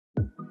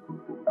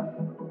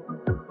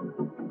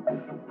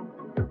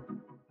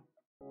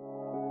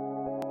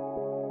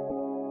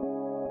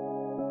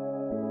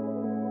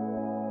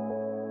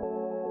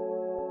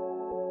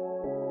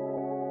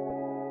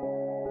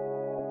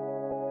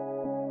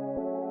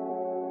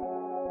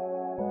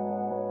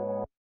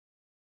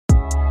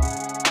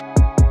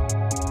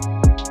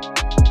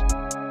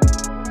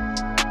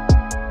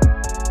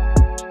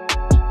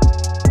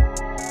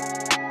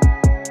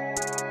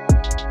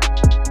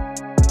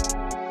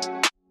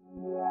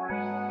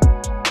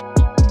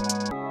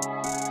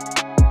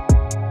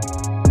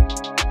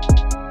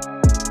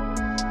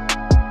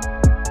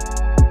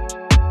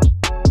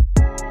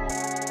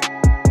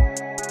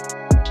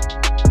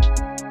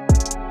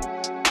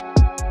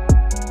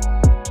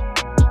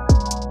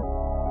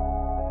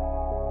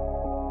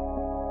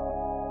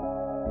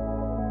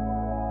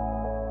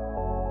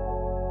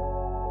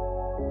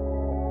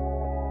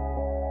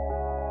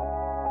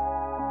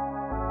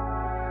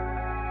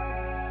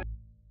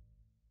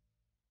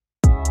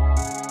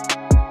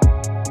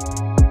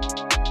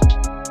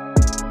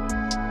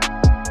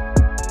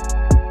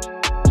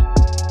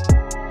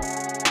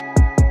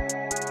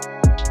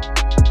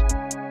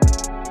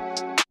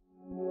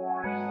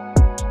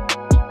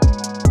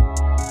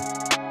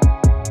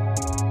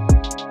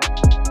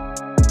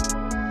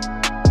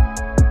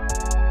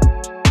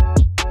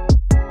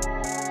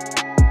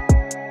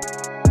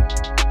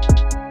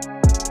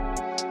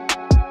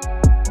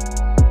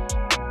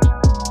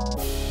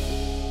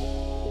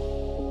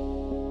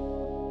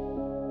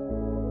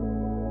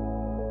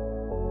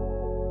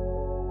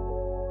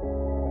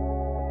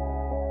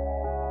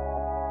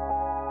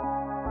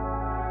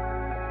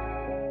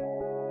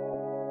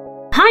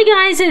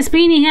Hi guys, it's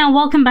Beenie here and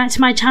welcome back to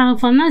my channel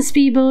for another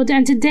speed build,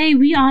 and today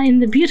we are in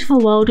the beautiful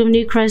world of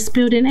Newcrest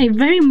building a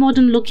very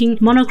modern looking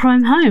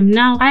monochrome home.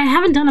 Now, I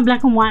haven't done a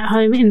black and white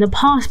home in the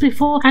past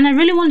before and I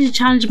really wanted to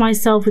challenge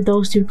myself with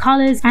those two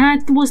colours, and I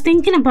was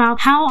thinking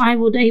about how I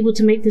would be able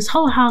to make this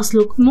whole house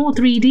look more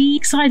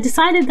 3D. So I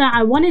decided that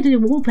I wanted a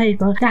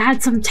wallpaper that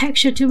had some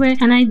texture to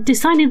it, and I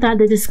decided that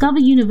the Discover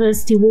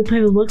University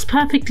wallpaper works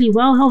perfectly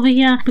well over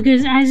here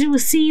because, as you will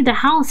see, the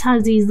house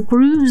has these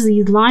grooves,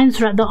 these lines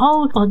throughout the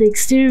whole of the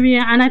exterior,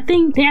 and I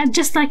think they add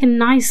just like a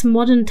nice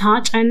modern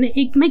touch and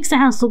it makes the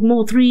house look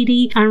more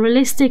 3D and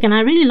realistic, and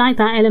I really like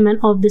that element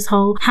of this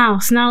whole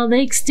house. Now,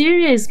 the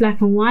exterior is black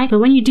and white, but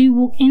when you do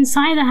walk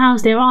inside the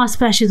house there are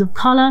splashes of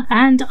color,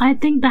 and I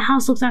think the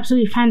house looks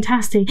absolutely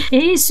fantastic.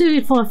 It is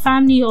suited for a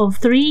family of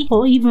 3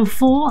 or even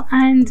 4,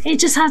 and it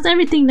just has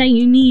everything that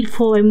you need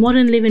for a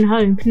modern living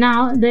home.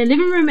 Now, the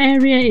living room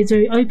area is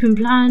very open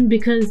plan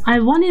because I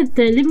wanted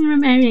the living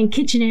room area and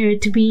kitchen area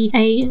to be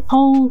a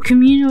whole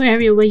communal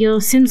area where your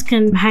Sims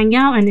can hang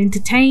out and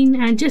entertain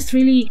and just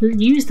really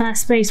use that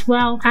space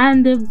well.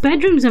 And the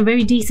bedrooms are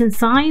very decent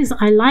size.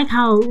 I like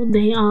how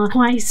they are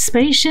quite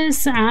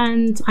spacious,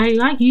 and I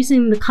like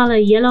using the color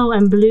yellow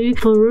and blue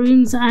for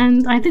rooms,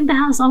 and I think the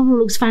house overall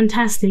looks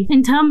fantastic.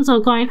 In terms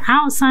of going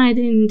outside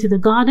into the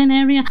garden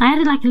area, I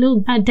added like a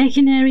little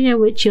decking area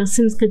which your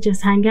Sims could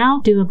just hang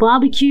out, do a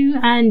barbecue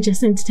and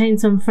just entertain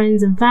some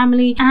friends and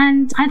family,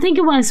 and I think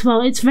it works well.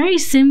 It's very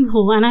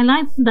simple and I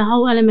like the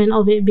whole element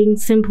of it being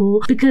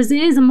simple because it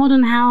is a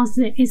modern house.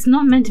 It's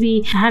not meant to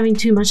be having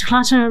too much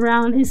clutter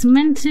around. It's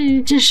meant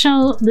to just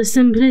show the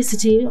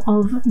simplicity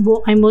of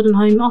what a modern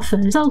home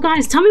offers. So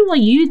guys, tell me what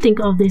you think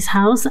of this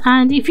house,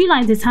 and if you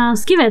like this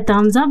house, give it a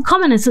thumbs up,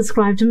 comment and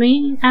subscribe to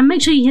me, and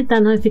make sure you hit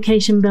that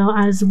notification bell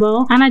as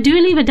well. And I do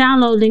leave a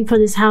download link for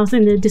this house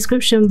in the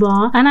description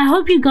bar, and I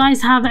hope you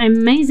guys have an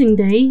amazing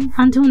day.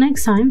 Until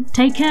next time,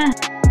 take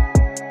care.